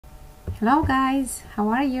Hello guys, how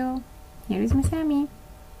are you? Here is Miss Amy.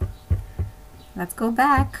 Let's go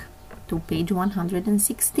back to page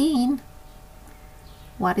 116.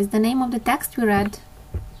 What is the name of the text we read?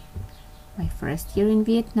 My first year in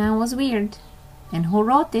Vietnam was weird. And who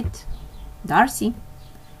wrote it? Darcy.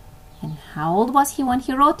 And how old was he when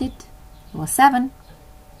he wrote it? He was 7.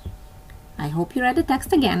 I hope you read the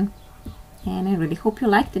text again. And I really hope you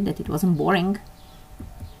liked it, that it wasn't boring.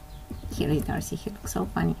 Here is Darcy, he looks so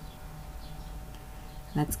funny.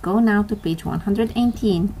 Let's go now to page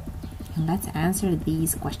 118 and let's answer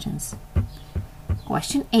these questions.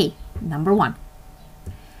 Question A, number 1.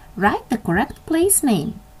 Write the correct place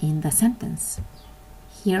name in the sentence.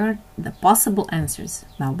 Here are the possible answers: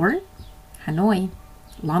 Melbourne, Hanoi,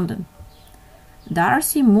 London.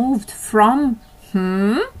 Darcy moved from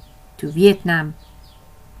to Vietnam.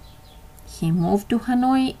 He moved to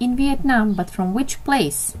Hanoi in Vietnam, but from which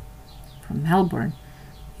place? From Melbourne.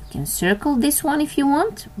 You can circle this one if you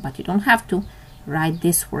want, but you don't have to. Write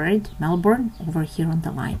this word, Melbourne, over here on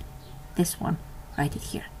the line. This one, write it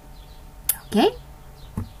here. Okay?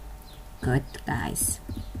 Good, guys.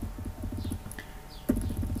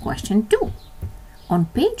 Question 2. On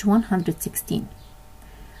page 116,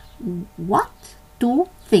 what 2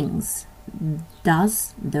 things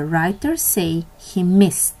does the writer say he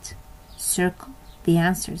missed? Circle the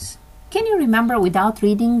answers. Can you remember without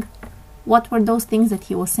reading what were those things that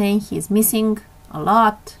he was saying he is missing a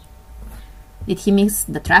lot? Did he miss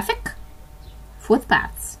the traffic?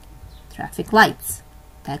 Footpaths, traffic lights,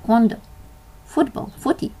 taekwondo, football,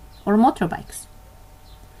 footy, or motorbikes?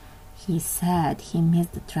 He said he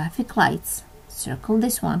missed the traffic lights. Circle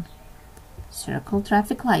this one. Circle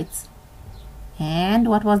traffic lights. And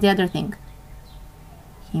what was the other thing?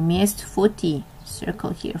 He missed footy.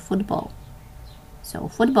 Circle here, football. So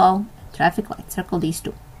football, traffic lights. Circle these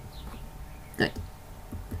 2. Good.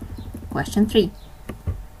 Question 3.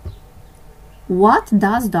 What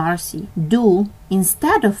does Darcy do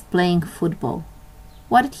instead of playing football?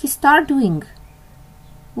 What did he start doing?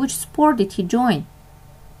 Which sport did he join?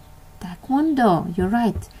 Taekwondo. You're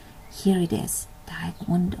right. Here it is.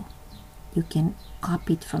 Taekwondo. You can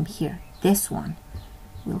copy it from here. This one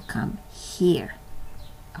will come here.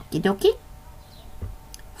 Okie dokie.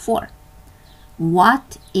 4.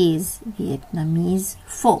 What is Vietnamese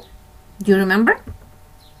pho? Do you remember?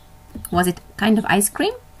 Was it kind of ice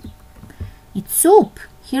cream? It's soup.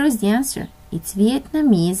 Here is the answer. It's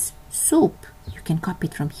Vietnamese soup. You can copy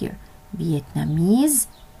it from here. Vietnamese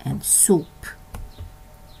and soup.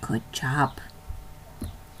 Good job.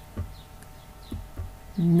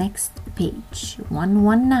 Next page,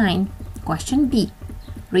 119. Question B.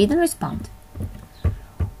 Read and respond.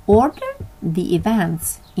 Order the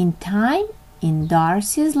events in time in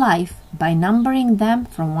Darcy's life by numbering them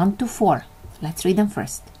from 1 to 4. Let's read them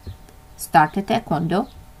first. Started taekwondo,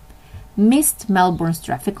 missed Melbourne's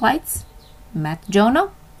traffic lights, met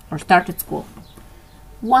Jono, or started school.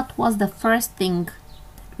 What was the first thing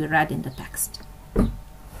that we read in the text?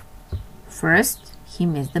 First, he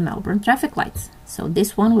missed the Melbourne traffic lights. So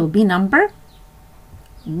this one will be number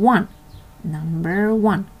 1. Number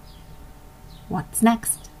 1. What's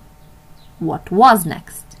next? What was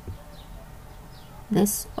next?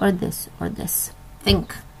 This or this or this.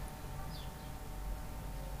 Think.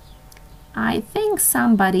 I think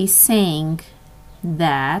somebody's saying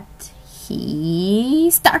that he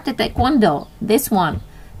started taekwondo. This one.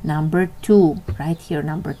 Number 2. Right here,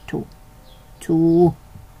 number 2. 2.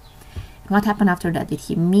 What happened after that? Did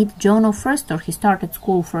he meet Jono first or he started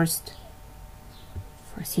school first?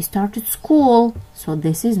 First he started school. So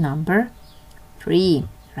this is number 3.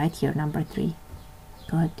 Right here, number 3.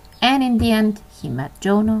 Good. And in the end, he met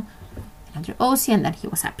Jono and Osi, and then he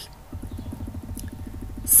was happy.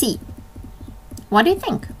 C. What do you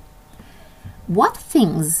think? What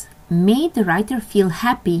things made the writer feel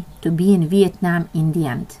happy to be in Vietnam in the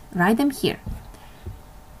end? Write them here.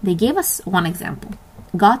 They gave us one example.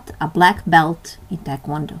 Got a black belt in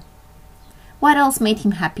taekwondo. What else made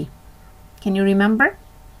him happy? Can you remember?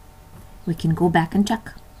 We can go back and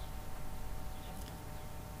check.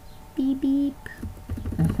 Beep beep.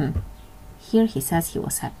 Here he says he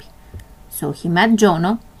was happy. So he met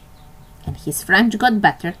Jono and his French got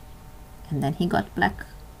better, and then he got black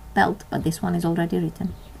belt, but this one is already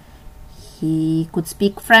written. He could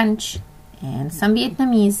speak French and some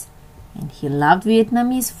Vietnamese, and he loved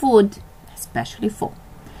Vietnamese food, especially pho.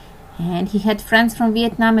 And he had friends from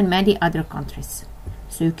Vietnam and many other countries.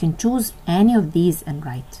 So you can choose any of these and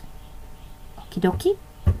write. Okie dokie.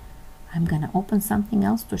 I'm gonna open something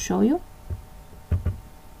else to show you.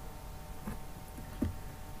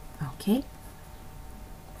 Okay.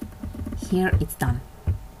 Here it's done.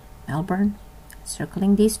 Melbourne,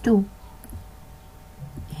 circling these two,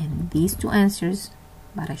 and these two answers,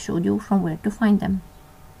 but I showed you from where to find them,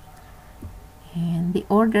 and the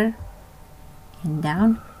order, and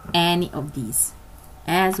down any of these,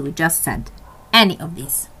 as we just said, any of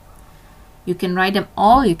these. You can write them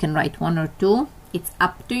all, you can write one or two, it's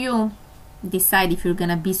up to you. Decide if you're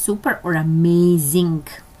gonna be super or amazing.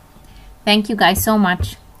 Thank you guys so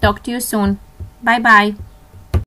much. Talk to you soon. Bye bye.